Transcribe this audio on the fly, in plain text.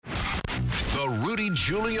The Rudy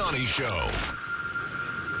Giuliani Show.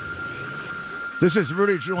 This is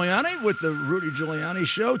Rudy Giuliani with the Rudy Giuliani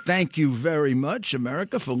Show. Thank you very much,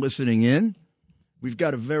 America, for listening in. We've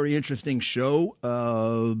got a very interesting show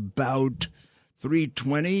about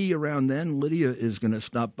 3:20 around then. Lydia is going to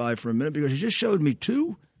stop by for a minute because she just showed me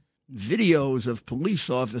two videos of police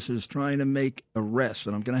officers trying to make arrests,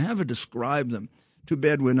 and I'm going to have her describe them. Too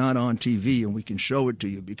bad we're not on TV and we can show it to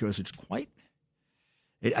you because it's quite –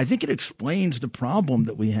 I think it explains the problem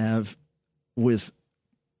that we have with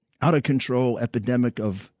out-of-control epidemic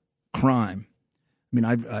of crime. I mean,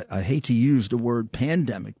 I hate to use the word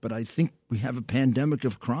pandemic, but I think we have a pandemic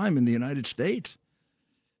of crime in the United States.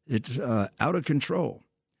 It's out of control.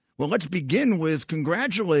 Well, let's begin with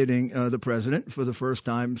congratulating the president for the first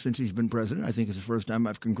time since he's been president. I think it's the first time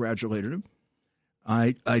I've congratulated him.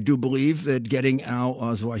 I do believe that getting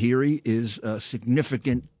al-Zawahiri is a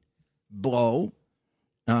significant blow.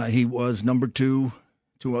 He was number two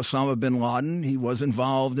to Osama bin Laden. He was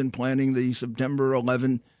involved in planning the September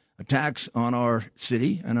 11 attacks on our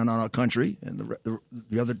city and on our country and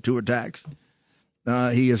the other two attacks.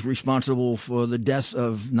 He is responsible for the death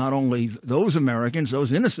of not only those Americans,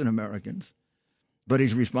 those innocent Americans, but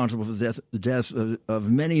he's responsible for the death of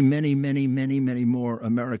many, many, many, many, many more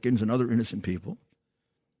Americans and other innocent people.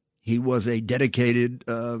 He was a dedicated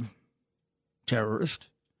terrorist.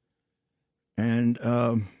 And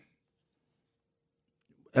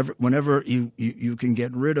whenever you can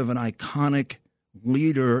get rid of an iconic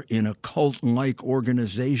leader in a cult-like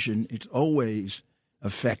organization, it's always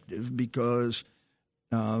effective because,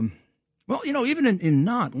 even in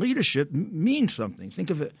not, leadership means something.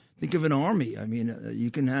 Think of an army. I mean,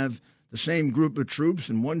 you can have the same group of troops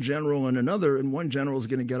and one general and another, and one general is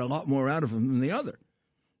going to get a lot more out of them than the other.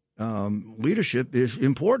 Leadership is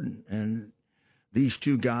important, and these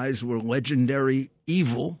two guys were legendary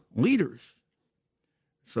evil leaders.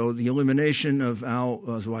 So the elimination of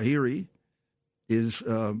al-Zawahiri is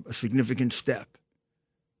a significant step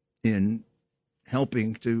in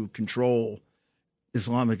helping to control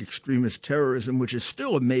Islamic extremist terrorism, which is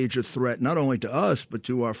still a major threat, not only to us, but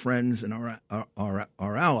to our friends and our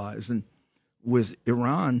allies. And with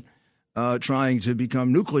Iran trying to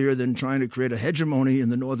become nuclear, then trying to create a hegemony in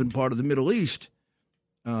the northern part of the Middle East,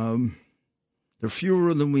 the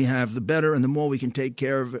fewer than we have, the better, and the more we can take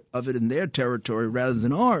care of it in their territory rather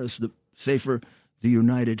than ours, the safer the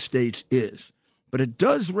United States is. But it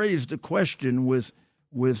does raise the question with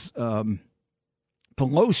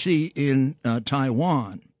Pelosi in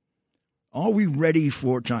Taiwan. Are we ready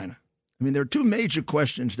for China? I mean, there are two major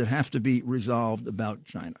questions that have to be resolved about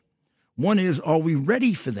China. One is, are we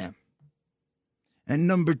ready for them? And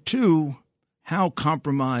number two, how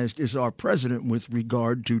compromised is our president with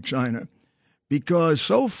regard to China? Because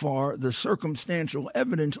so far, the circumstantial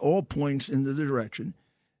evidence all points in the direction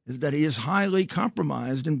is that he is highly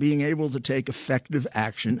compromised in being able to take effective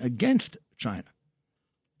action against China.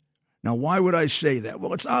 Now, why would I say that?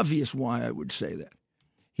 Well, it's obvious why I would say that.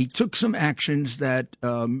 He took some actions that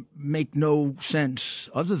make no sense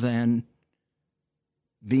other than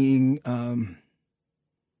being,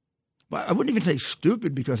 I wouldn't even say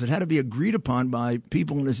stupid, because it had to be agreed upon by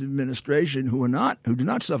people in his administration who do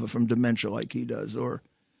not suffer from dementia like he does, or,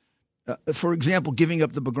 for example, giving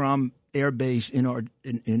up the Bagram Air Base in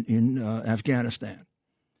Afghanistan.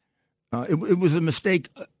 It was a mistake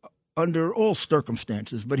under all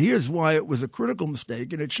circumstances, but here's why it was a critical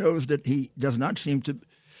mistake, and it shows that he does not seem to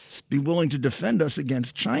be willing to defend us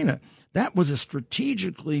against China. That was a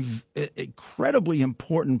strategically incredibly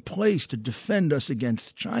important place to defend us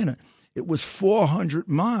against China. It was 400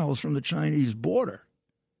 miles from the Chinese border.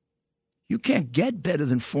 You can't get better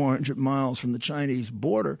than 400 miles from the Chinese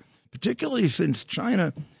border, particularly since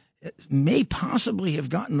China may possibly have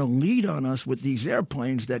gotten a lead on us with these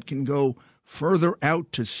airplanes that can go further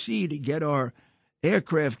out to sea to get our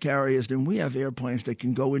aircraft carriers than we have airplanes that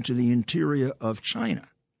can go into the interior of China.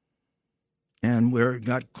 And we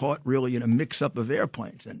got caught really in a mix-up of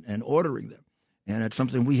airplanes and ordering them. And it's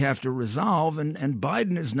something we have to resolve, and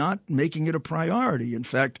Biden is not making it a priority. In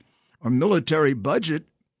fact, our military budget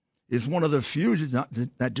is one of the few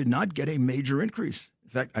that did not get a major increase. In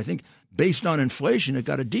fact, I think based on inflation, it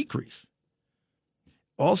got a decrease.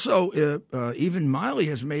 Also, even Miley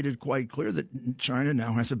has made it quite clear that China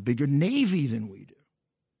now has a bigger Navy than we do.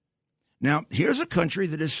 Now, here's a country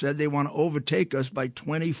that has said they want to overtake us by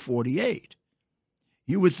 2048.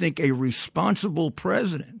 You would think a responsible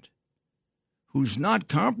president who's not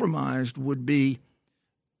compromised would be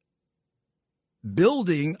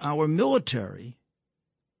building our military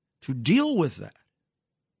to deal with that.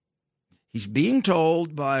 He's being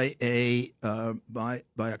told by a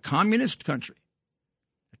communist country,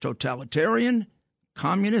 a totalitarian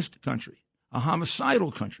communist country, a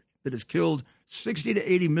homicidal country that has killed 60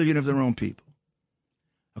 to 80 million of their own people,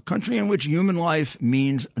 a country in which human life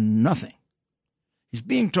means nothing. He's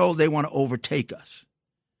being told they want to overtake us,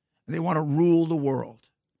 and they want to rule the world.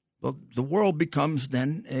 Well, the world becomes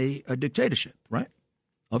then a dictatorship, right,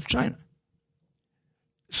 of China.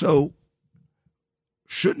 So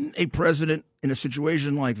shouldn't a president in a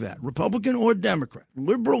situation like that, Republican or Democrat,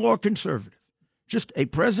 liberal or conservative, just a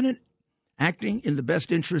president acting in the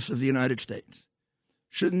best interests of the United States,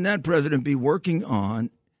 shouldn't that president be working on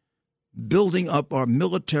building up our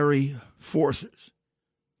military forces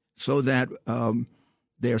so that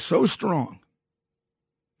they're so strong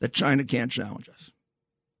that China can't challenge us?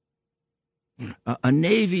 A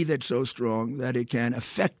Navy that's so strong that it can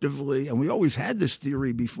effectively, and we always had this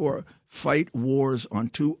theory before, fight wars on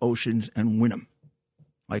two oceans and win them,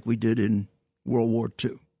 like we did in World War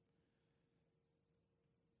II.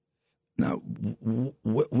 Now,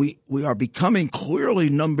 we are becoming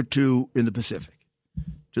clearly number two in the Pacific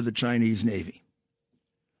to the Chinese Navy.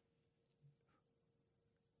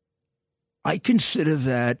 I consider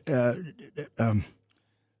that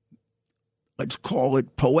let's call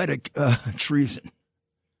it poetic treason.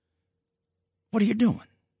 What are you doing?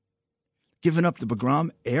 Giving up the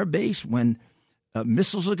Bagram Air Base when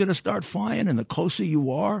missiles are going to start flying, and the closer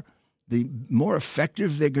you are, the more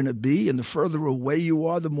effective they're going to be, and the further away you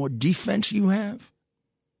are, the more defense you have?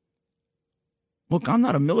 Look, I'm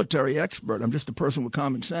not a military expert. I'm just a person with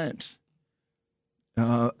common sense.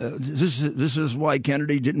 This is why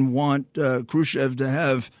Kennedy didn't want Khrushchev to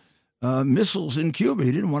have missiles in Cuba.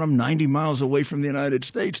 He didn't want them 90 miles away from the United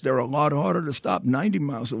States. They're a lot harder to stop 90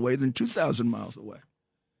 miles away than 2,000 miles away.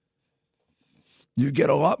 You get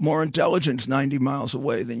a lot more intelligence 90 miles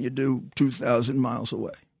away than you do 2,000 miles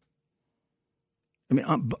away. I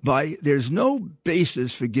mean, there's no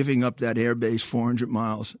basis for giving up that air base 400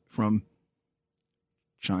 miles from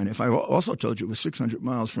China. If I also told you it was 600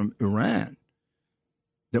 miles from Iran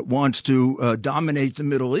that wants to dominate the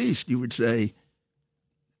Middle East, you would say,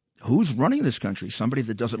 who's running this country? Somebody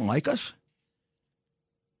that doesn't like us?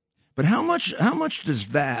 But how much does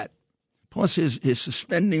that, plus his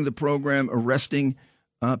suspending the program, arresting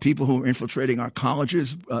people who are infiltrating our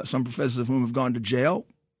colleges, some professors of whom have gone to jail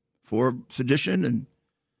for sedition,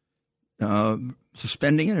 and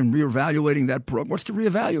suspending it and reevaluating that program? What's to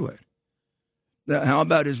reevaluate? How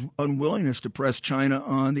about his unwillingness to press China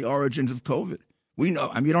on the origins of COVID? We know,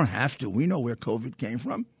 I mean, you don't have to. We know where COVID came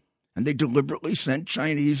from. And they deliberately sent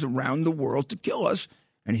Chinese around the world to kill us.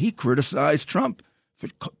 And he criticized Trump for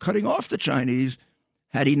cutting off the Chinese.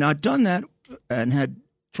 Had he not done that, and had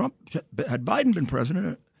Biden been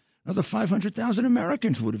president, another 500,000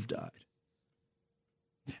 Americans would have died.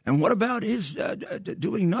 And what about his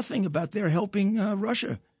doing nothing about their helping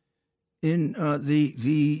Russia in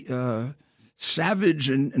the savage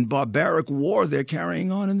and barbaric war they're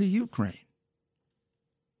carrying on in the Ukraine?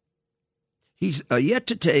 He's yet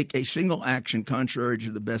to take a single action contrary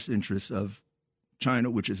to the best interests of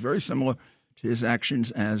China, which is very similar to his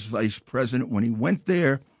actions as vice president when he went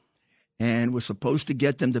there and was supposed to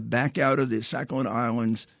get them to back out of the Sakhalin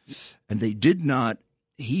Islands, and they did not.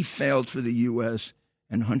 He failed for the U.S.,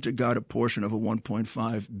 and Hunter got a portion of a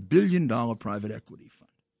 $1.5 billion private equity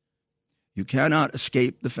fund. You cannot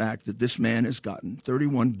escape the fact that this man has gotten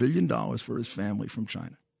 $31 billion for his family from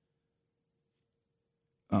China.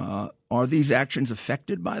 Are these actions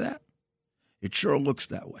affected by that? It sure looks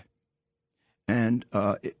that way. And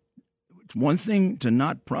it's one thing to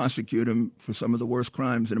not prosecute him for some of the worst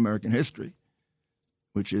crimes in American history,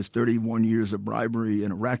 which is 31 years of bribery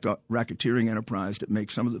and a racketeering enterprise that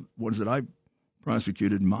makes some of the ones that I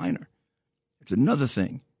prosecuted minor. It's another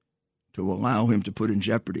thing to allow him to put in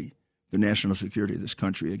jeopardy the national security of this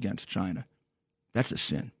country against China. That's a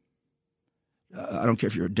sin. I don't care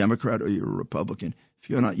if you're a Democrat or you're a Republican. If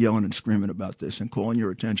you're not yelling and screaming about this and calling your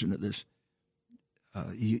attention to this,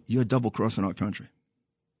 you're double-crossing our country.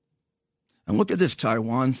 And look at this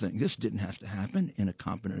Taiwan thing. This didn't have to happen in a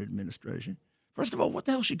competent administration. First of all, what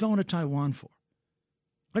the hell is she going to Taiwan for?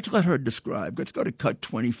 Let's let her describe. Let's go to cut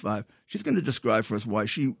 25. She's going to describe for us why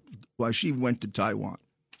she went to Taiwan.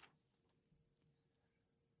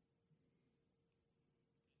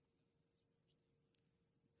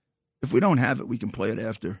 If we don't have it, we can play it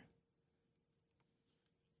after.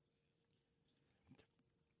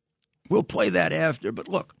 We'll play that after, but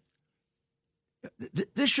look,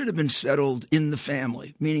 this should have been settled in the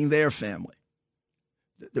family, meaning their family.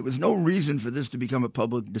 There was no reason for this to become a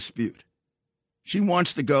public dispute. She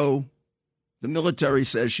wants to go the military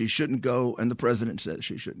says she shouldn't go, and the president says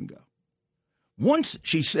she shouldn't go. Once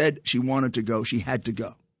she said she wanted to go, she had to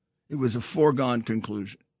go. It was a foregone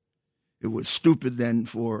conclusion. It was stupid then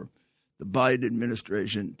for the Biden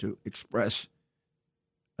administration to express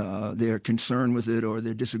their concern with it or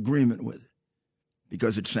their disagreement with it,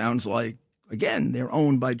 because it sounds like, again, they're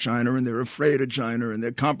owned by China and they're afraid of China and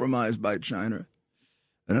they're compromised by China.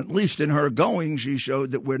 And at least in her going, she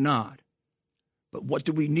showed that we're not. But what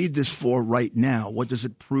do we need this for right now? What does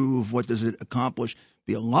it prove? What does it accomplish?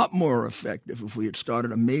 Be a lot more effective if we had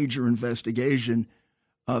started a major investigation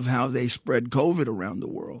of how they spread COVID around the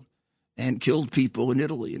world and killed people in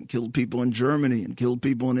Italy and killed people in Germany and killed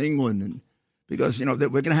people in England. And because, that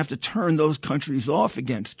we're going to have to turn those countries off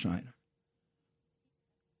against China.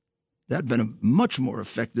 That'd been a much more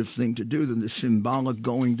effective thing to do than the symbolic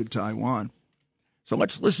going to Taiwan. So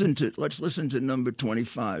let's listen to number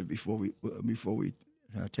 25 before we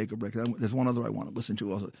take a break. There's one other I want to listen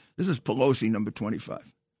to also. This is Pelosi, number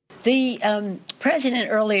 25. The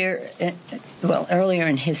president earlier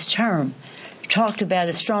in his term talked about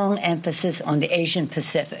a strong emphasis on the Asian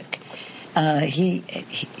Pacific.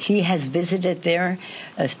 He has visited there,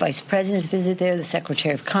 the vice president has visited there, the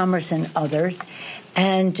Secretary of Commerce and others,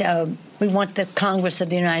 and we want the Congress of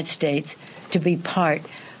the United States to be part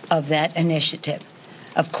of that initiative.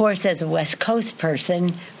 Of course, as a West Coast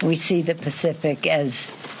person, we see the Pacific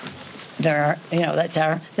as that's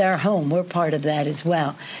our home. We're part of that as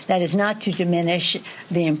well. That is not to diminish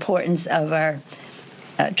the importance of our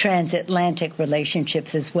transatlantic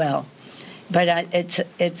relationships as well. But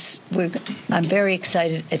I'm very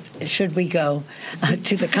excited. Should we go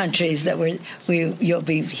to the countries that you'll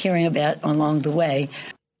be hearing about along the way?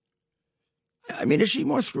 I mean, is she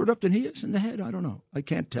more screwed up than he is in the head? I don't know. I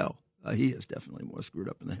can't tell. He is definitely more screwed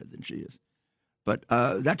up in the head than she is. But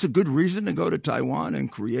that's a good reason to go to Taiwan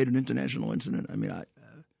and create an international incident. I mean,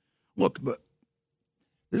 look, but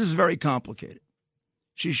this is very complicated.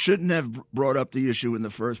 She shouldn't have brought up the issue in the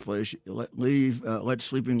first place. Let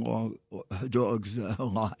sleeping dogs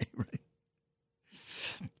lie, right?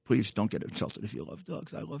 Please don't get insulted if you love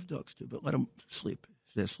dogs. I love dogs too, but let them sleep.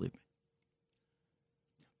 They're sleeping.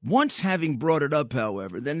 Once having brought it up,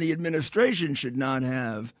 however, then the administration should not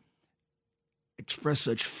have expressed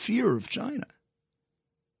such fear of China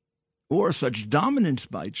or such dominance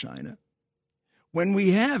by China. When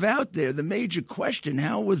we have out there the major question,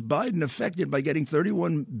 how was Biden affected by getting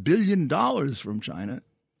 $31 billion from China?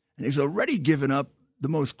 And he's already given up the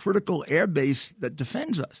most critical air base that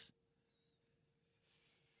defends us.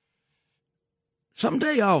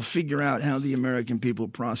 Someday I'll figure out how the American people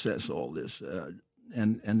process all this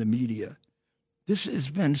and the media. This has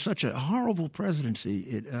been such a horrible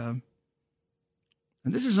presidency.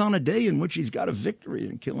 And this is on a day in which he's got a victory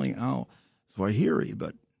in killing al-Zawahiri,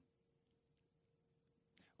 but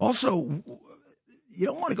also, you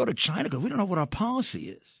don't want to go to China because we don't know what our policy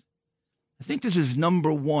is. I think this is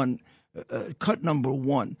number one, cut number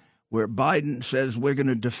one, where Biden says we're going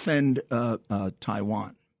to defend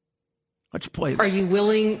Taiwan. Let's play that. Are you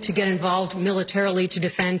willing to get involved militarily to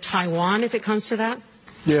defend Taiwan if it comes to that?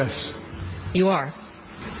 Yes. You are?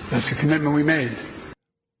 That's a commitment we made.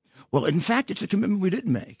 Well, in fact, it's a commitment we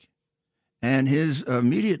didn't make. And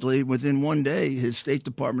immediately, within one day, his State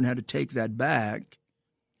Department had to take that back.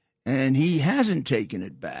 And he hasn't taken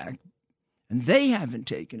it back. And they haven't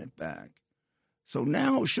taken it back. So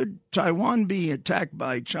now, should Taiwan be attacked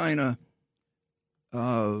by China,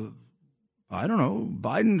 I don't know,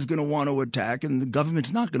 Biden's going to want to attack and the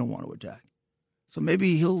government's not going to want to attack. So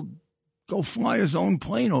maybe he'll go fly his own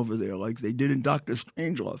plane over there like they did in Dr.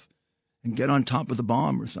 Strangelove and get on top of the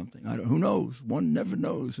bomb or something. Who knows? One never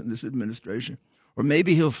knows in this administration. Or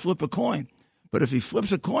maybe he'll flip a coin. But if he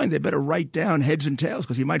flips a coin, they better write down heads and tails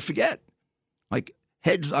because he might forget. Like,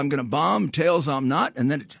 heads, I'm going to bomb, tails, I'm not. And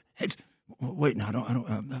then heads, wait, no, I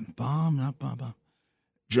don't, bomb, not bomb.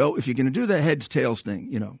 Joe, if you're going to do the heads, tails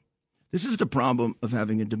thing, this is the problem of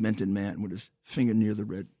having a demented man with his finger near the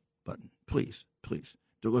red button. Please,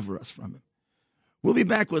 deliver us from him. We'll be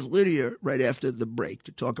back with Lydia right after the break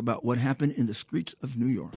to talk about what happened in the streets of New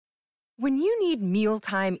York. When you need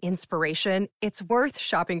mealtime inspiration, it's worth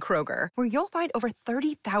shopping Kroger, where you'll find over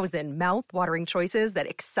 30,000 mouth-watering choices that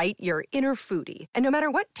excite your inner foodie. And no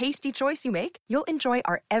matter what tasty choice you make, you'll enjoy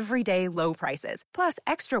our everyday low prices, plus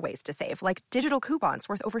extra ways to save, like digital coupons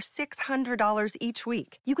worth over $600 each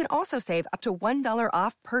week. You can also save up to $1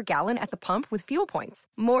 off per gallon at the pump with fuel points.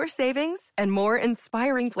 More savings and more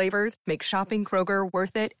inspiring flavors make shopping Kroger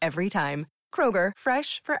worth it every time. Kroger,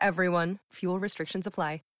 fresh for everyone. Fuel restrictions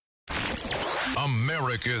apply.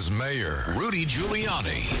 America's Mayor, Rudy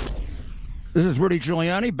Giuliani. This is Rudy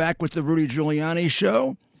Giuliani, back with the Rudy Giuliani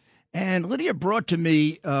Show. And Lydia brought to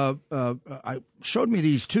me, showed me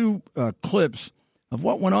these two clips of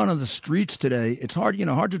what went on the streets today. It's hard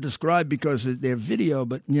to describe because they're video,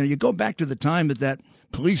 but, you go back to the time that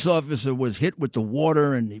police officer was hit with the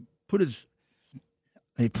water and he put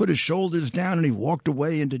his shoulders down and he walked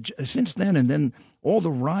away since then, and then all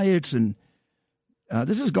the riots, and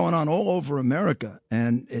this is going on all over America,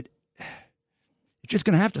 and it's just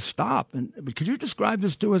going to have to stop. And could you describe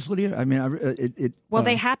this to us, Lydia? I mean,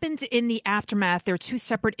 they happened in the aftermath. There are two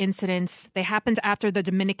separate incidents. They happened after the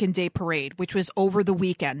Dominican Day Parade, which was over the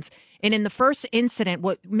weekend. And in the first incident,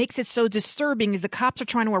 what makes it so disturbing is the cops are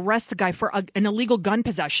trying to arrest a guy for an illegal gun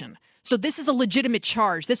possession. So this is a legitimate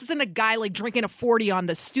charge. This isn't a guy like drinking a 40 on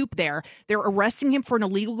the stoop there. They're arresting him for an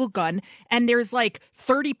illegal gun, and there's like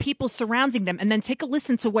 30 people surrounding them. And then take a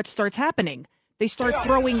listen to what starts happening. They start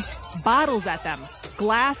throwing bottles at them,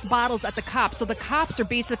 glass bottles at the cops. So the cops are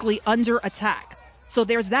basically under attack. So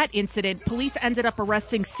there's that incident. Police ended up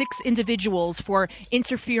arresting 6 individuals for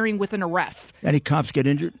interfering with an arrest. Any cops get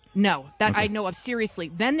injured? No, that I know of, seriously.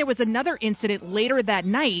 Then there was another incident later that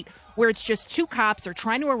night where it's just 2 cops are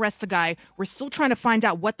trying to arrest a guy. We're still trying to find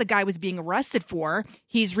out what the guy was being arrested for.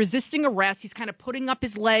 He's resisting arrest. He's kind of putting up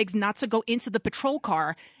his legs not to go into the patrol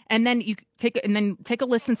car. And then take a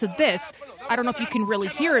listen to this. I don't know if you can really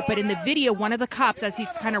hear it, but in the video, one of the cops, as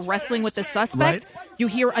he's kind of wrestling with the suspect, you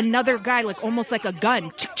hear another guy, like almost like a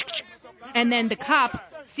gun. And then the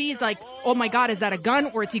cop sees like, oh my God, is that a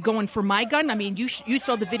gun or is he going for my gun? I mean, you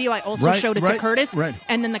saw the video. I also showed it to Curtis. Right.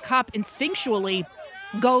 And then the cop instinctually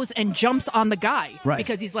goes and jumps on the guy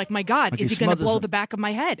because he's like, my God, is he going to blow the back of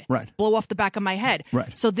my head? Blow off the back of my head.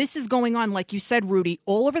 So this is going on, like you said, Rudy,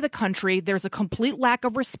 all over the country. There's a complete lack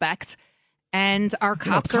of respect, and our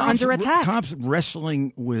cops are under attack. Cops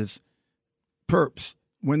wrestling with perps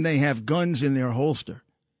when they have guns in their holster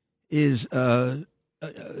is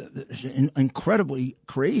incredibly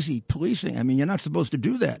crazy policing. I mean, you're not supposed to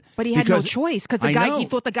do that. But he had no choice because he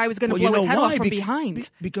thought the guy was going to blow his head off from behind.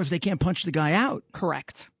 Because they can't punch the guy out.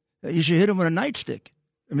 Correct. You should hit him with a nightstick.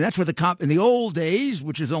 I mean, that's what the cop in the old days,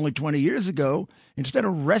 which is only 20 years ago, instead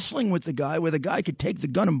of wrestling with the guy where the guy could take the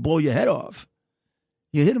gun and blow your head off,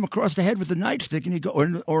 you hit him across the head with the nightstick and you go,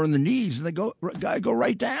 or in the knees, and the guy go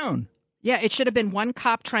right down. Yeah, it should have been one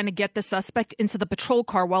cop trying to get the suspect into the patrol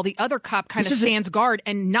car while the other cop kind of stands guard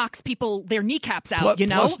and knocks people, their kneecaps out,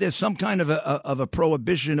 Plus, there's some kind of a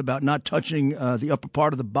prohibition about not touching the upper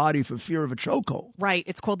part of the body for fear of a chokehold. Right.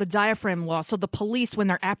 It's called the diaphragm law. So the police, when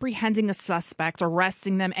they're apprehending a suspect,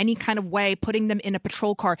 arresting them, any kind of way, putting them in a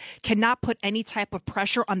patrol car, cannot put any type of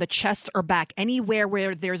pressure on the chest or back, anywhere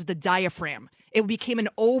where there's the diaphragm. It became an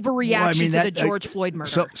overreaction to the George Floyd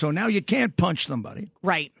murder. So now you can't punch somebody.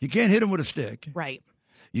 Right. You can't hit him with a stick. Right.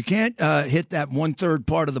 You can't hit that 1/3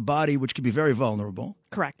 part of the body, which can be very vulnerable.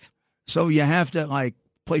 Correct. So you have to,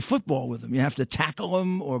 play football with him. You have to tackle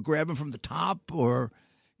him or grab him from the top or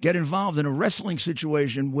get involved in a wrestling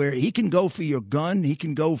situation where he can go for your gun, he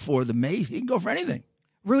can go for the mace, he can go for anything.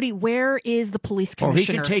 Rudy, where is the police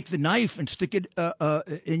commissioner? Or he can take the knife and stick it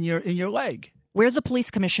in your leg. Where's the police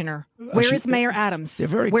commissioner? Where is Mayor Adams?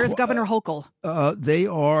 Where's Governor Hochul? They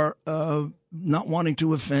are not wanting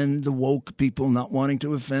to offend the woke people, not wanting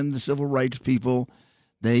to offend the civil rights people.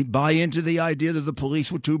 They buy into the idea that the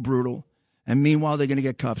police were too brutal. And meanwhile, they're going to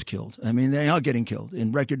get cops killed. I mean, they are getting killed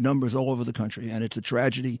in record numbers all over the country. And it's a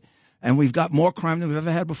tragedy. And we've got more crime than we've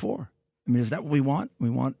ever had before. I mean, is that what we want? We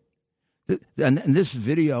want... And this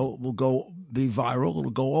video will be viral. It'll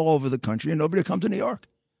go all over the country, and nobody will come to New York.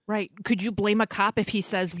 Right. Could you blame a cop if he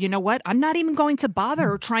says, you know what, I'm not even going to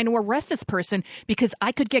bother trying to arrest this person because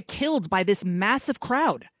I could get killed by this massive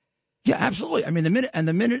crowd? Yeah, absolutely. I mean, the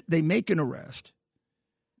minute they make an arrest,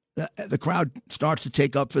 the crowd starts to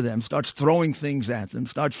take up for them, starts throwing things at them,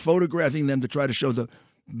 starts photographing them to try to show the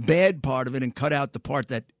bad part of it and cut out the part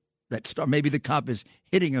that maybe the cop is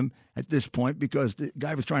hitting him at this point because the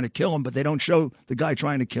guy was trying to kill him, but they don't show the guy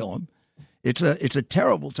trying to kill him. It's a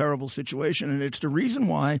terrible, terrible situation, and it's the reason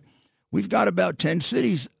why we've got about 10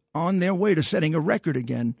 cities on their way to setting a record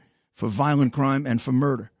again for violent crime and for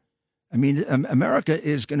murder. I mean, America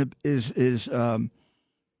is this is an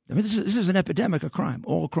epidemic of crime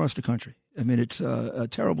all across the country. I mean, it's a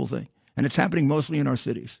terrible thing, and it's happening mostly in our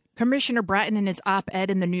cities. Commissioner Bratton, in his op-ed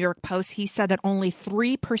in the New York Post, he said that only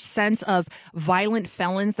 3% of violent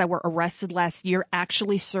felons that were arrested last year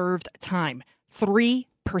actually served time. 3%.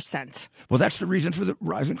 Well, that's the reason for the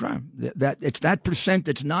rise in crime. That it's that percent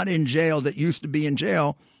that's not in jail that used to be in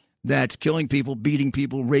jail that's killing people, beating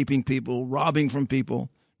people, raping people, robbing from people,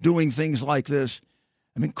 doing things like this.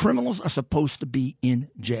 I mean, criminals are supposed to be in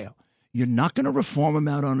jail. You're not going to reform them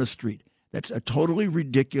out on the street. That's a totally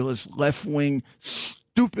ridiculous, left-wing,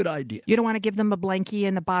 stupid idea. You don't want to give them a blankie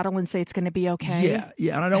and a bottle and say it's going to be okay?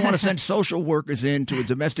 Yeah. And I don't want to send social workers into a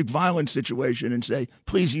domestic violence situation and say,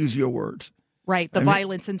 please use your words. Right, the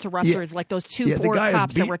violence interrupters, like those two poor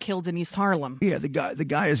cops that were killed in East Harlem. Yeah, the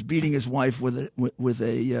guy is beating his wife with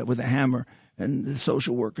a hammer, and the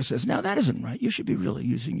social worker says, "Now that isn't right. You should be really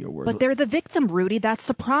using your words." But they're the victim, Rudy. That's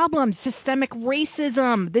the problem. Systemic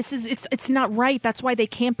racism. It's not right. That's why they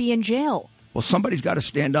can't be in jail. Well, somebody's got to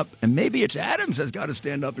stand up, and maybe it's Adams that's got to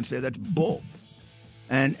stand up and say that's bull.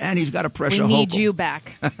 And he's got to pressure. We need you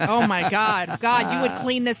back. Oh my God, God, you would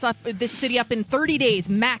clean this city up in 30 days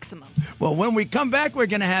maximum. Well, when we come back, we're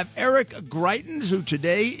going to have Eric Greitens, who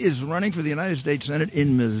today is running for the United States Senate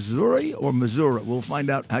in Missouri or Missouri. We'll find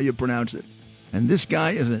out how you pronounce it. And this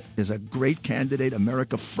guy is a great candidate,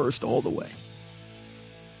 America first all the way.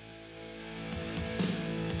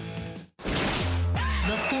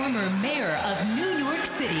 The former mayor of New York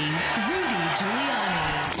City, Rudy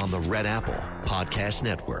Giuliani. On the Red Apple Podcast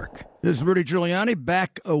Network. This is Rudy Giuliani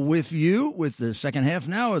back with you with the second half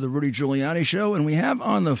now of the Rudy Giuliani Show. And we have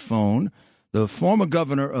on the phone the former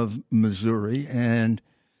governor of Missouri and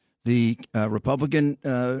the Republican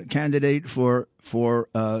candidate for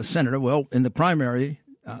senator. Well, in the primary,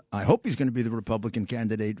 I hope he's going to be the Republican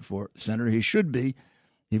candidate for senator. He should be.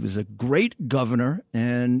 He was a great governor,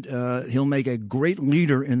 and he'll make a great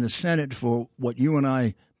leader in the Senate for what you and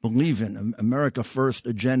I believe in, America First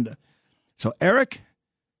agenda. So, Eric,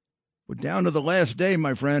 we're down to the last day,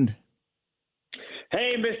 my friend.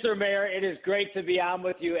 Hey, Mr. Mayor, it is great to be on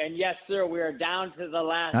with you. And yes, sir, we are down to the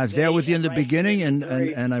last day. I was there with you in the beginning,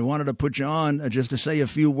 and I wanted to put you on just to say a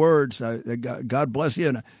few words. God bless you,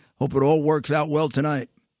 and I hope it all works out well tonight.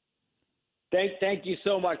 Thank you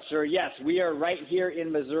so much, sir. Yes, we are right here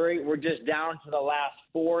in Missouri. We're just down to the last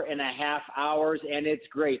 4.5 hours, and it's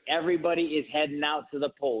great. Everybody is heading out to the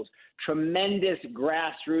polls. Tremendous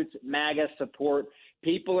grassroots MAGA support.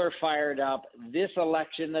 People are fired up. This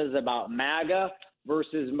election is about MAGA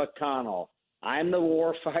versus McConnell. I'm the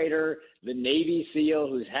war fighter, the Navy SEAL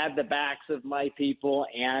who's had the backs of my people,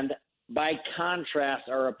 and by contrast,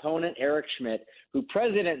 our opponent, Eric Schmidt, who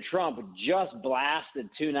President Trump just blasted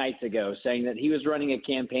 2 nights ago, saying that he was running a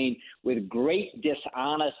campaign with great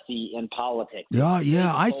dishonesty in politics.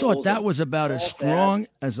 Yeah. I thought that was about as strong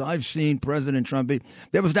as I've seen President Trump be.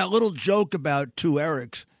 There was that little joke about 2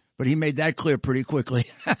 Erics, but he made that clear pretty quickly.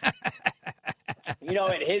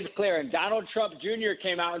 It is clear. And Donald Trump Jr.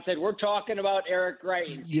 came out and said, we're talking about Eric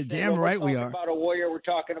Greitens. You're damn right we are. We're talking about a warrior. We're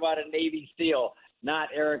talking about a Navy SEAL, not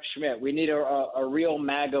Eric Schmidt. We need a real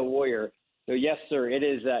MAGA warrior. So, yes, sir, it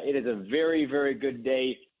is a very, very good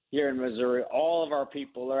day here in Missouri. All of our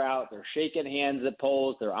people are out. They're shaking hands at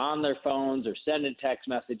polls. They're on their phones. They're sending text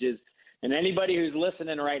messages. And anybody who's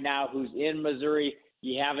listening right now who's in Missouri,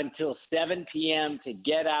 you have until 7 p.m. to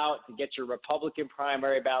get out, to get your Republican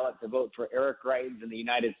primary ballot to vote for Eric Greitens in the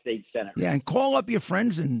United States Senate. Yeah, and call up your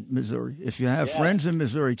friends in Missouri. If you have friends in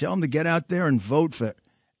Missouri, tell them to get out there and vote for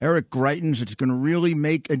Eric Greitens. It's going to really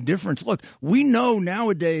make a difference. Look, we know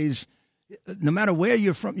nowadays, no matter where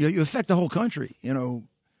you're from, you affect the whole country.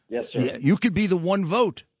 Yes, sir. You could be the one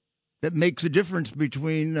vote that makes a difference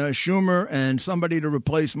between Schumer and somebody to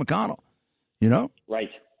replace McConnell. Right.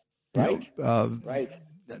 Right.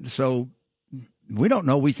 So we don't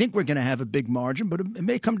know. We think we're going to have a big margin, but it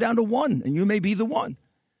may come down to 1, and you may be the one.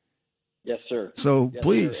 Yes, sir. So yes,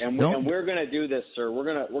 please, sir. And we're going to do this, sir. We're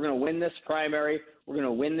going to win this primary. We're going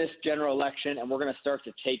to win this general election, and we're going to start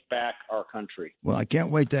to take back our country. Well, I can't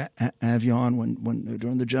wait to have you on when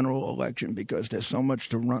during the general election, because there's so much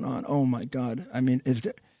to run on. Oh my God! I mean,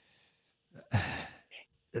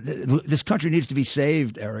 this country needs to be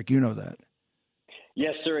saved, Eric. You know that.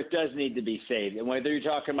 Yes, sir, it does need to be saved. And whether you're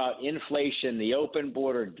talking about inflation, the open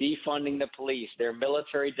border, defunding the police, their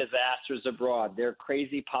military disasters abroad, their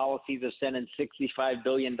crazy policies of sending $65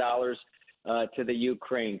 billion to the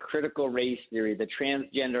Ukraine, critical race theory, the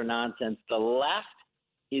transgender nonsense, the left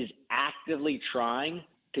is actively trying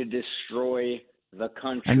to destroy the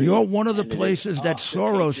country. And you're one of the places that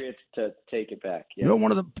Soros to take it back. Yeah. You're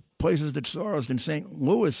one of the places that Soros in St.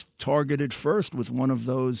 Louis targeted first with one of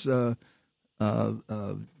those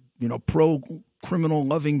pro-criminal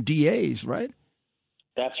loving DAs, right?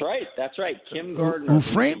 That's right. Kim Gardner, who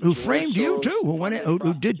framed you too,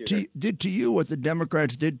 who did to you what the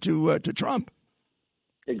Democrats did to Trump.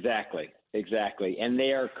 Exactly. And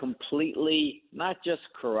they are completely not just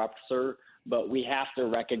corrupt, sir, but we have to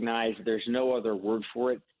recognize there's no other word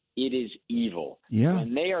for it. It is evil. Yeah.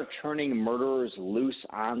 When they are turning murderers loose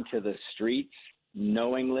onto the streets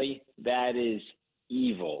knowingly, that is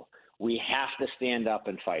evil. We have to stand up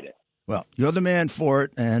and fight it. Well, you're the man for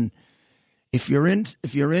it, and if you're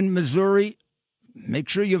in Missouri, make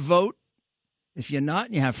sure you vote. If you're not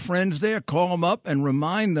and you have friends there, call them up and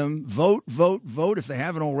remind them, vote, vote, vote if they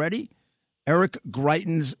haven't already. Eric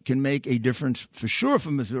Greitens can make a difference for sure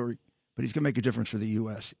for Missouri, but he's going to make a difference for the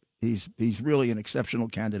U.S. He's really an exceptional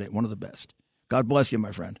candidate, one of the best. God bless you,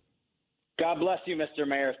 my friend. God bless you, Mr.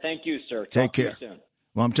 Mayor. Thank you, sir. Take care. To you soon.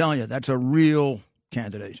 Well, I'm telling you, that's a real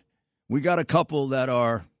candidate. We got a couple that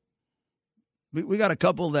are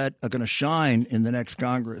going to shine in the next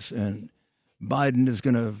Congress, and Biden is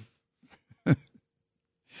going to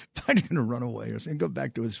run away or something, go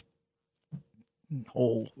back to his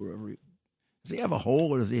hole wherever he. Does he have a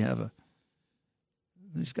hole or does he have a?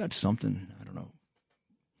 He's got something. I don't know.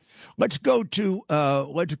 Let's go to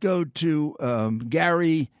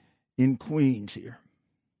Gary in Queens here.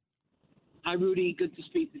 Hi, Rudy. Good to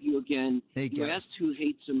speak with you again. Hey, you Gary. asked who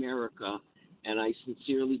hates America, and I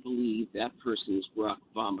sincerely believe that person is Barack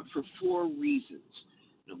Obama for 4 reasons.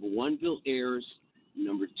 Number 1, Bill Ayers.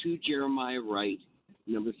 Number 2, Jeremiah Wright.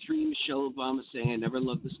 Number 3, Michelle Obama saying, I never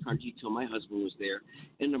loved this country till my husband was there.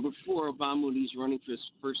 And number 4, Obama, when he's running for his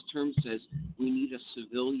first term, says, we need a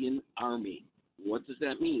civilian army. What does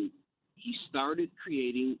that mean? He started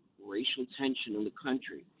creating racial tension in the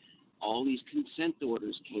country. All these consent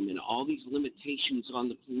orders came in, all these limitations on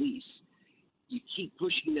the police. You keep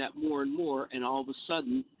pushing that more and more, and all of a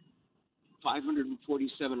sudden,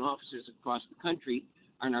 547 officers across the country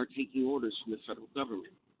are now taking orders from the federal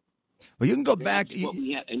government. Well, you can go back. What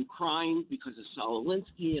we had, and crime, because of Saul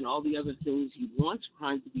Alinsky and all the other things, he wants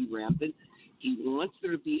crime to be rampant. He wants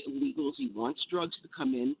there to be illegals. He wants drugs to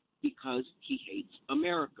come in because he hates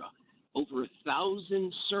America. Over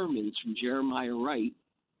 1,000 sermons from Jeremiah Wright,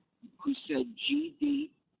 who said GD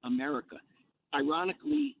America.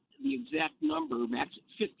 Ironically, the exact number, max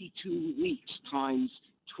 52 weeks times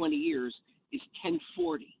 20 years, is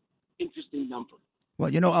 1040. Interesting number.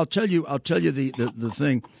 Well, I'll tell you the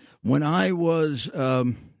thing. When I was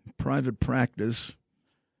private practice,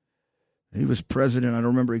 he was president. I don't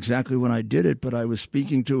remember exactly when I did it, but I was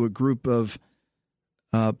speaking to a group of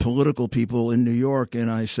political people in New York,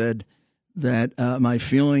 and I said that my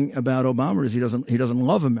feeling about Obama is he doesn't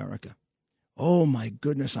love America. Oh my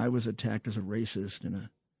goodness, I was attacked as a racist,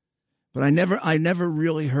 but I never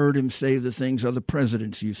really heard him say the things other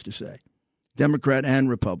presidents used to say, Democrat and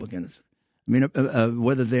Republicans. I mean,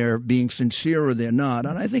 whether they're being sincere or they're not,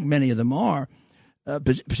 and I think many of them are,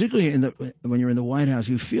 particularly when you're in the White House,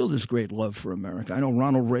 you feel this great love for America. I know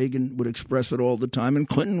Ronald Reagan would express it all the time, and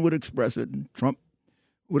Clinton would express it, and Trump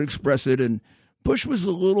would express it, and Bush was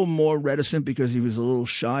a little more reticent because he was a little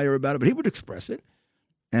shyer about it, but he would express it.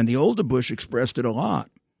 And the older Bush expressed it a lot.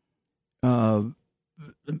 I'm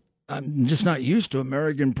just not used to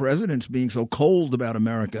American presidents being so cold about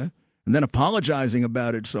America and then apologizing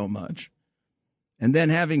about it so much. And then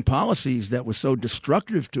having policies that were so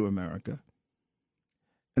destructive to America.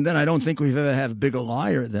 And then I don't think we've ever had a bigger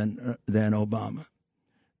liar than Obama.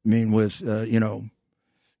 I mean, with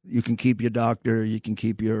you can keep your doctor, you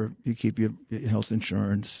keep your health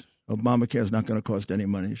insurance. Obamacare is not going to cost any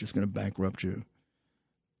money; it's just going to bankrupt you.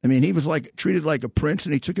 I mean, he was treated like a prince,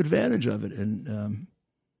 and he took advantage of it. And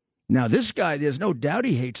now this guy, there's no doubt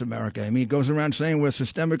he hates America. I mean, he goes around saying we're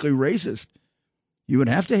systemically racist. You would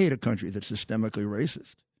have to hate a country that's systemically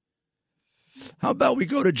racist. How about we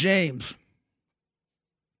go to James?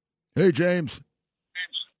 Hey, James.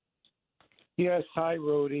 Yes, hi,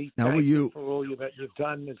 Rudy. How are you? For all that you've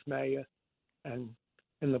done as mayor and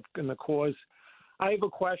in the cause. I have a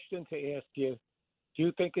question to ask you. Do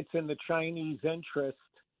you think it's in the Chinese interest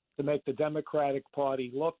to make the Democratic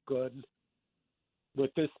Party look good,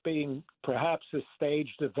 with this being perhaps a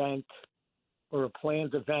staged event or a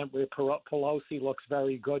planned event where Pelosi looks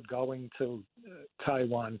very good going to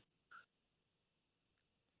Taiwan?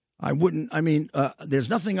 I wouldn't. I mean, there's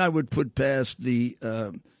nothing I would put past the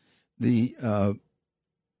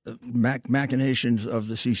machinations of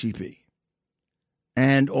the CCP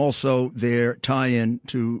and also their tie-in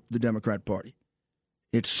to the Democrat Party.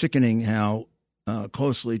 It's sickening how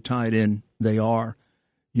closely tied in they are,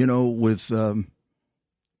 with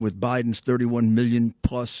Biden's 31 million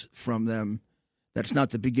plus from them. That's not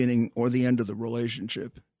the beginning or the end of the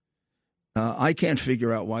relationship. I can't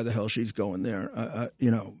figure out why the hell she's going there,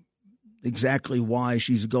 exactly why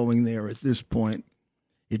she's going there at this point.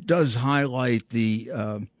 It does highlight the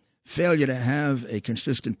failure to have a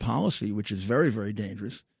consistent policy, which is very, very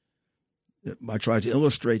dangerous. I tried to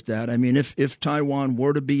illustrate that. I mean, if Taiwan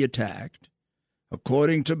were to be attacked,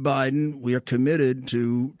 according to Biden, we are committed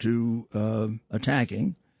to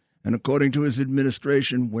attacking. And according to his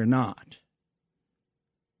administration, we're not.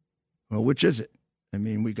 Well, which is it? I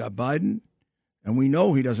mean, we got Biden, and we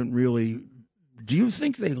know he doesn't really. Do you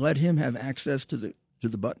think they let him have access to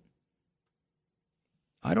the button?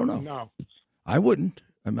 I don't know. No. I wouldn't.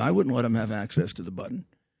 I mean, I wouldn't let him have access to the button.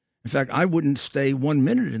 In fact, I wouldn't stay 1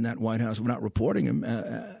 minute in that White House without reporting him.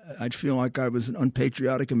 I'd feel like I was an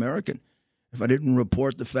unpatriotic American if I didn't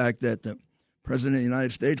report the fact that the President of the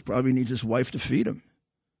United States probably needs his wife to feed him.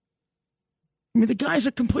 I mean, the guy's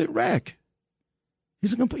a complete wreck.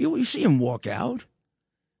 He's a complete. You see him walk out.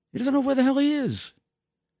 He doesn't know where the hell he is.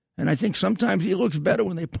 And I think sometimes he looks better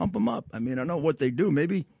when they pump him up. I mean, I don't know what they do.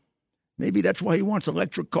 Maybe that's why he wants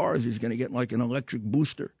electric cars. He's going to get like an electric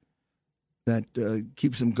booster that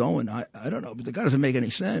keeps him going. I don't know, but the guy doesn't make any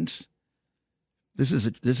sense. This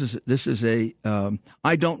is a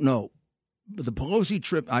I don't know. But the Pelosi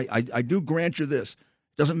trip, I do grant you this,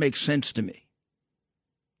 doesn't make sense to me.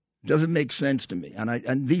 It doesn't make sense to me.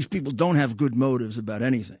 And these people don't have good motives about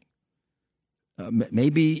anything.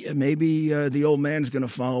 Maybe the old man's going to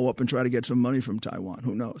follow up and try to get some money from Taiwan.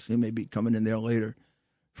 Who knows? He may be coming in there later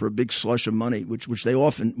for a big slush of money, which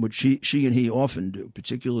she and he often do,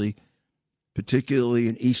 particularly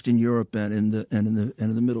in Eastern Europe and in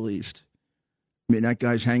the Middle East. I mean, that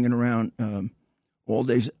guy's hanging around all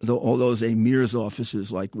those emirs'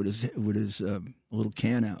 offices, like with his little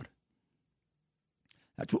can out.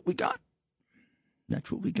 That's what we got.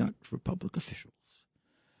 That's what we got for public officials.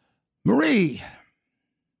 Marie.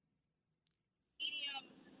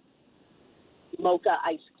 Mocha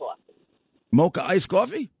iced coffee. Mocha iced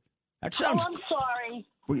coffee? That sounds. Oh, I'm sorry.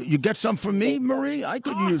 You get some from me, Marie? I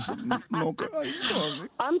could use some mocha iced coffee.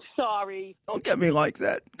 I'm sorry. Don't get me like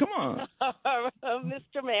that. Come on.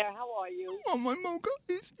 Mr. Mayor, how are you? Oh, my mocha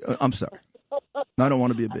iced. I'm sorry. I don't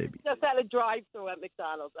want to be a baby. Just had a drive-through at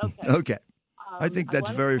McDonald's. Okay. Okay. I think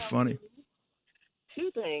that's very funny. Two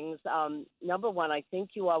things. Number one, I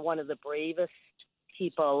think you are one of the bravest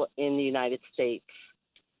people in the United States.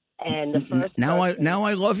 And the first now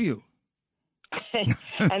I love you.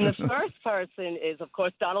 And the first person is, of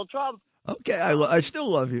course, Donald Trump. Okay, I still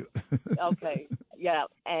love you. Okay, yeah.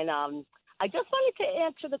 And I just wanted to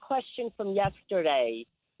answer the question from yesterday.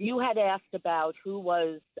 You had asked about who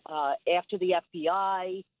was, after the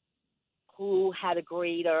FBI, who had a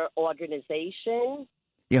greater organization.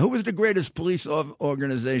 Yeah, who was the greatest police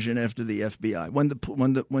organization after the FBI? When the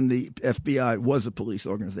FBI was a police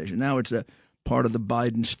organization. Now it's a part of the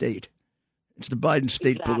Biden state. It's the Biden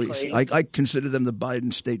state police. I consider them the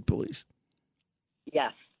Biden state police.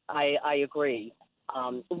 Yes, I agree.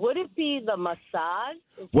 Would it be the Mossad?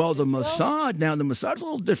 Well, the Mossad, now the Mossad's a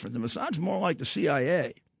little different. The Mossad's more like the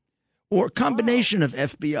CIA or a combination of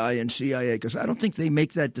FBI and CIA, because I don't think they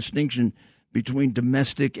make that distinction between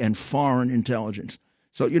domestic and foreign intelligence.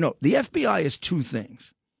 So, the FBI is two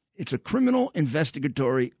things. It's a criminal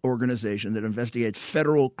investigatory organization that investigates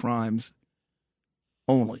federal crimes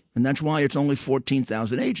only. And that's why it's only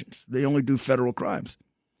 14,000 agents. They only do federal crimes.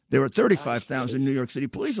 There are 35,000 New York City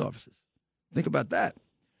police officers. Think about that.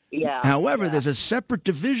 Yeah. However, there's a separate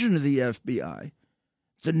division of the FBI.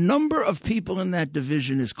 The number of people in that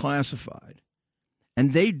division is classified,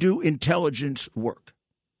 and they do intelligence work.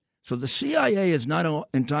 So the CIA is not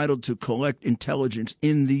entitled to collect intelligence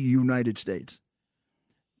in the United States.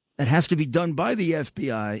 It has to be done by the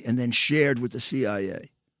FBI and then shared with the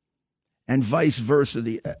CIA. And vice versa,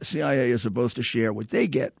 the CIA is supposed to share what they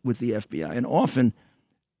get with the FBI. And often,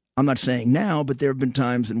 I'm not saying now, but there have been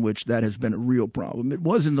times in which that has been a real problem. It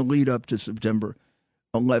was in the lead up to September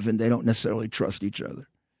 11. They don't necessarily trust each other.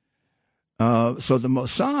 So the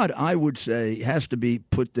Mossad, I would say, has to be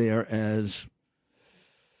put there as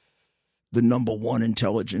the number one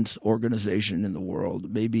intelligence organization in the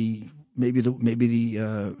world. Maybe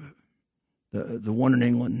the one in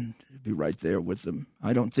England would be right there with them.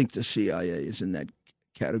 I don't think the CIA is in that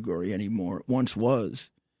category anymore. It once was,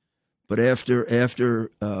 but after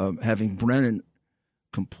having Brennan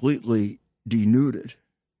completely denuded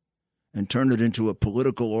and turned it into a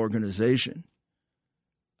political organization,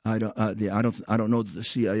 I don't know that the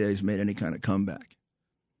CIA has made any kind of comeback.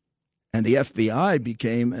 And the FBI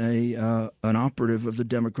became an operative of the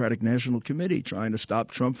Democratic National Committee, trying to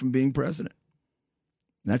stop Trump from being president.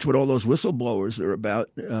 And that's what all those whistleblowers are about.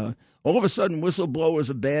 All of a sudden, whistleblowers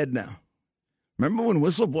are bad now. Remember when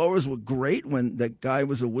whistleblowers were great, when that guy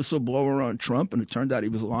was a whistleblower on Trump and it turned out he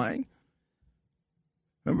was lying?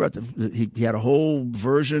 Remember he had a whole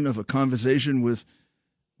version of a conversation with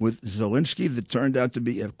Zelensky that turned out to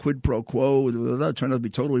be a quid pro quo. That turned out to be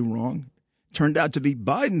totally wrong. Turned out to be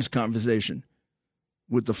Biden's conversation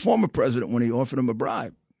with the former president when he offered him a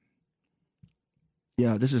bribe.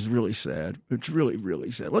 Yeah, this is really sad. It's really,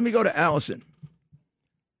 really sad. Let me go to Allison.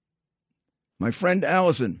 My friend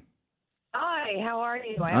Allison. Hi, how are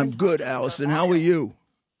you? I'm good, Allison. How are you?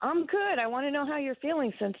 I'm good. I want to know how you're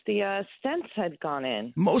feeling since the stents had gone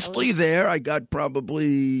in. Mostly there. I got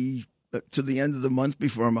probably to the end of the month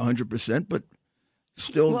before I'm 100%, but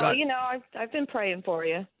still got. Well, you know, I've been praying for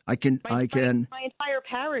you. I can. My entire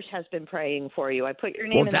parish has been praying for you. I put your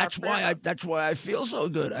name. Well, in that's why I feel so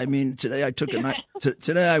good. I mean, today I took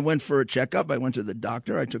today I went for a checkup. I went to the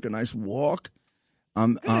doctor. I took a nice walk.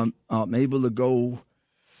 I'm able to go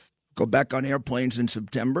back on airplanes in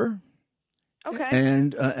September. Okay.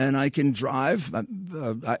 And I can drive.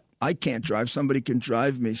 I can't drive. Somebody can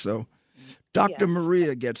drive me. So Dr.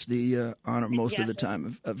 Maria gets the honor most of the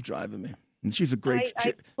time of driving me. And she's a great.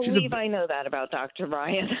 I believe I know that about Dr.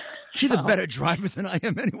 Ryan. She's a better driver than I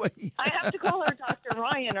am, anyway. I have to call her Dr.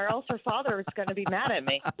 Ryan, or else her father is going to be mad at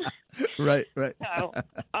me. Right.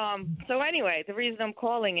 So anyway, the reason I'm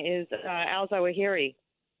calling is Al Zawahiri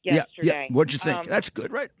yesterday. Yeah. What'd you think? That's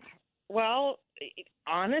good, right? Well,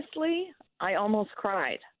 honestly, I almost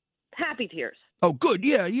cried. Happy tears. Oh, good.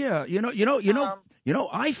 Yeah. You know.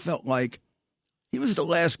 I felt like he was the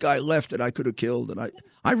last guy left that I could have killed, and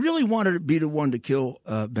I really wanted to be the one to kill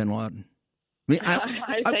bin Laden. I mean,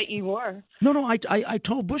 I bet you were. No. I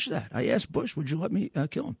told Bush that. I asked Bush, "Would you let me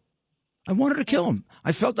kill him?" I wanted to kill him.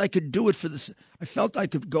 I felt I could do it for this. I felt I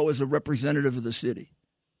could go as a representative of the city.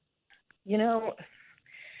 You know,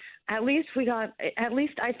 at least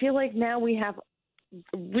I feel like now we have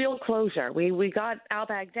real closure. We got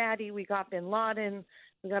al-Baghdadi, we got bin Laden,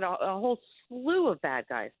 we got a whole slew of bad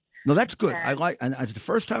guys. No, that's good. And it's the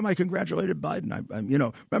first time I congratulated Biden.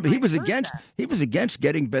 Remember he was against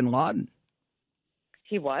getting bin Laden.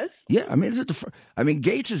 He was? Yeah, I mean,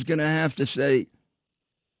 Gates is going to have to say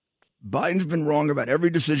Biden's been wrong about every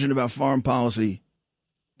decision about foreign policy,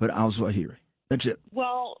 but al-Zawahiri. That's it.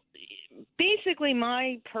 Well, basically,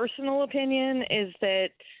 my personal opinion is that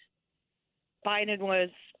Biden was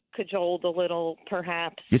cajoled a little,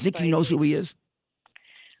 perhaps. You think he knows who he is?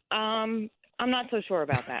 I'm not so sure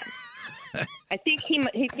about that. I think he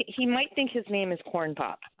might think his name is Corn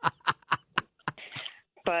Pop.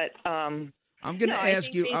 But I'm going to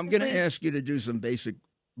ask you. I'm going to ask you to do some basic,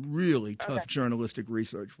 really tough journalistic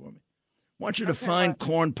research for me. I want you to find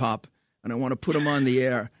Corn Pop, and I want to put him on the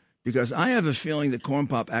air because I have a feeling that Corn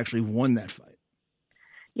Pop actually won that fight.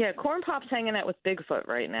 Yeah, Corn Pop's hanging out with Bigfoot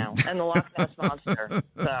right now and the Loch Ness Monster.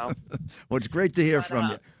 So, well, it's great to hear from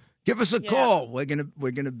you. Give us a call. We're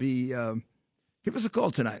gonna be. Give us a call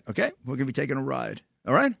tonight, okay? We're gonna be taking a ride.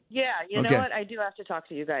 All right? Yeah, you know what? I do have to talk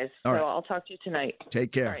to you guys, so I'll talk to you tonight.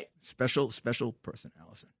 Take care. Right. Special person,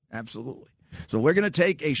 Allison. Absolutely. So we're going to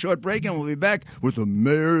take a short break, and we'll be back with the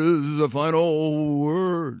mayor's final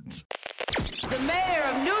words. The mayor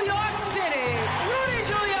of New York City, Rudy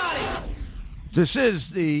Giuliani. This is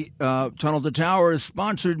the Tunnel to Towers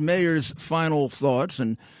sponsored mayor's final thoughts,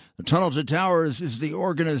 and the Tunnel to Towers is the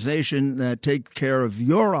organization that takes care of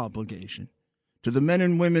your obligation to the men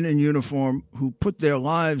and women in uniform who put their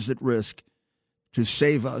lives at risk to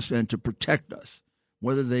save us and to protect us,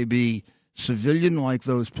 whether they be civilian, like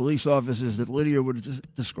those police officers that Lydia was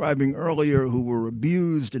describing earlier, who were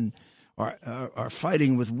abused and are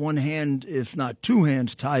fighting with one hand, if not two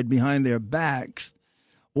hands, tied behind their backs,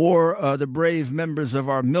 or the brave members of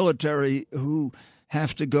our military who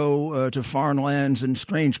have to go to foreign lands and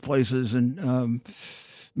strange places and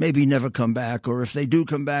maybe never come back, or if they do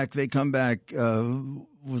come back, they come back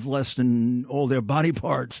with less than all their body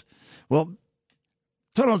parts. Well,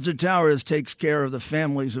 Tunnel to Towers takes care of the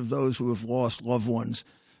families of those who have lost loved ones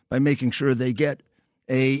by making sure they get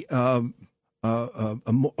the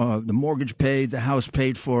mortgage paid, the house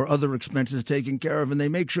paid for, other expenses taken care of, and they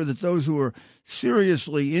make sure that those who are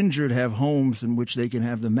seriously injured have homes in which they can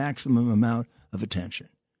have the maximum amount of attention.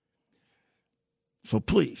 So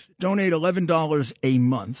please, donate $11 a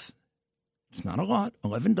month. It's not a lot,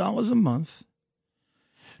 $11 a month.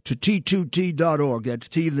 To T2T.org. That's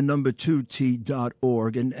T, the number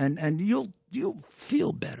 2T.org. And you'll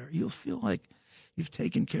feel better. You'll feel like you've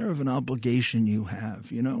taken care of an obligation you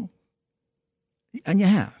have, you know? And you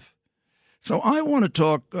have. So I want to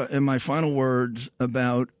talk in my final words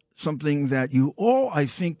about something that you all, I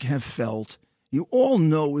think, have felt. You all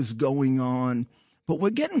know is going on, but we're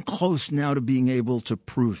getting close now to being able to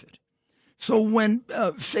prove it. So when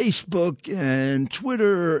Facebook and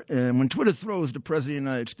Twitter, and when Twitter throws the President of the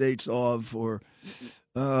United States off, or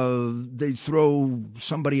they throw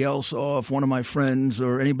somebody else off, one of my friends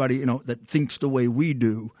or anybody that thinks the way we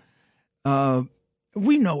do,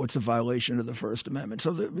 we know it's a violation of the First Amendment.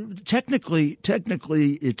 So technically,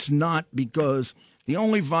 it's not, because the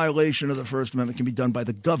only violation of the First Amendment can be done by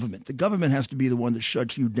the government. The government has to be the one that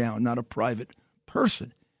shuts you down, not a private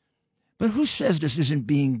person. But who says this isn't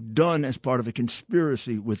being done as part of a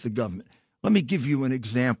conspiracy with the government? Let me give you an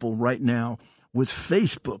example right now with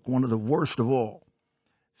Facebook, one of the worst of all.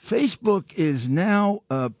 Facebook is now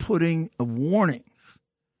putting a warning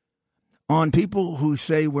on people who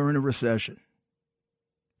say we're in a recession.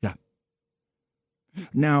 Yeah.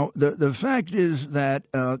 Now, the fact is that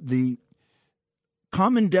the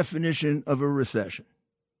common definition of a recession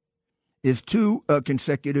is two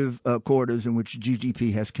consecutive quarters in which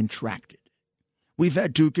GDP has contracted. We've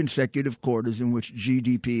had two consecutive quarters in which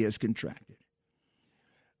GDP has contracted.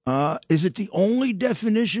 Is it the only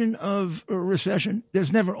definition of a recession?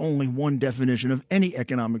 There's never only one definition of any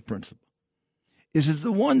economic principle. Is it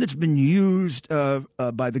the one that's been used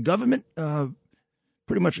by the government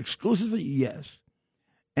pretty much exclusively? Yes.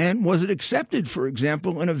 And was it accepted, for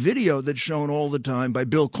example, in a video that's shown all the time by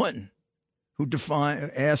Bill Clinton, who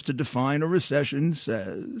asked to define a recession,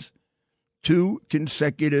 says two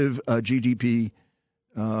consecutive GDP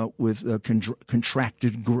with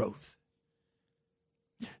contracted growth.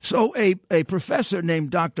 So a professor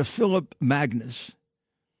named Dr. Philip Magnus,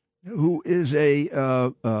 who is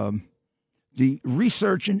the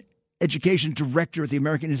research and education director at the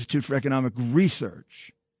American Institute for Economic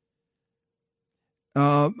Research,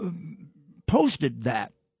 posted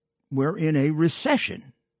that we're in a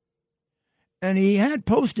recession. And he had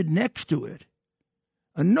posted next to it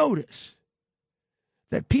a notice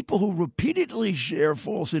that people who repeatedly share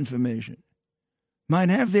false information might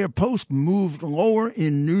have their post moved lower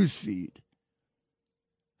in newsfeed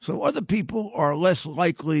so other people are less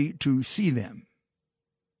likely to see them.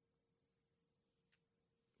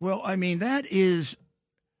 Well, I mean, that is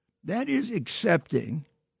accepting,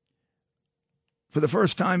 for the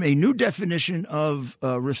first time, a new definition of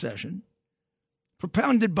recession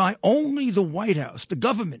propounded by only the White House, the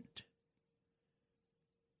government.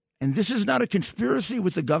 And this is not a conspiracy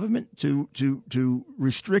with the government to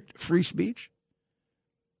restrict free speech.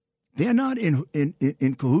 They're not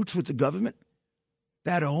in cahoots with the government.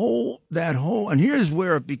 That whole, and here's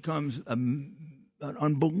where it becomes an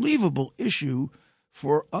unbelievable issue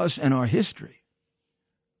for us and our history.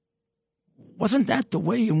 Wasn't that the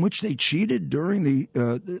way in which they cheated during the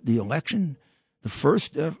election, the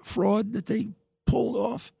first fraud that they pulled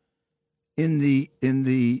off in the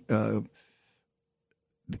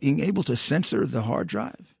being able to censor the hard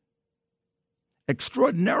drive?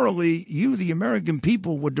 Extraordinarily, the American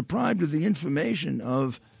people, were deprived of the information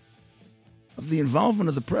of the involvement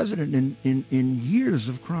of the president in years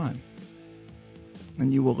of crime.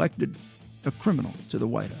 And you elected a criminal to the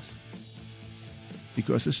White House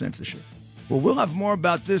because of censorship. Well, we'll have more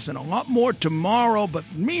about this and a lot more tomorrow, but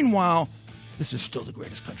meanwhile, this is still the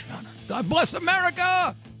greatest country on earth. God bless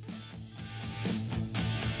America!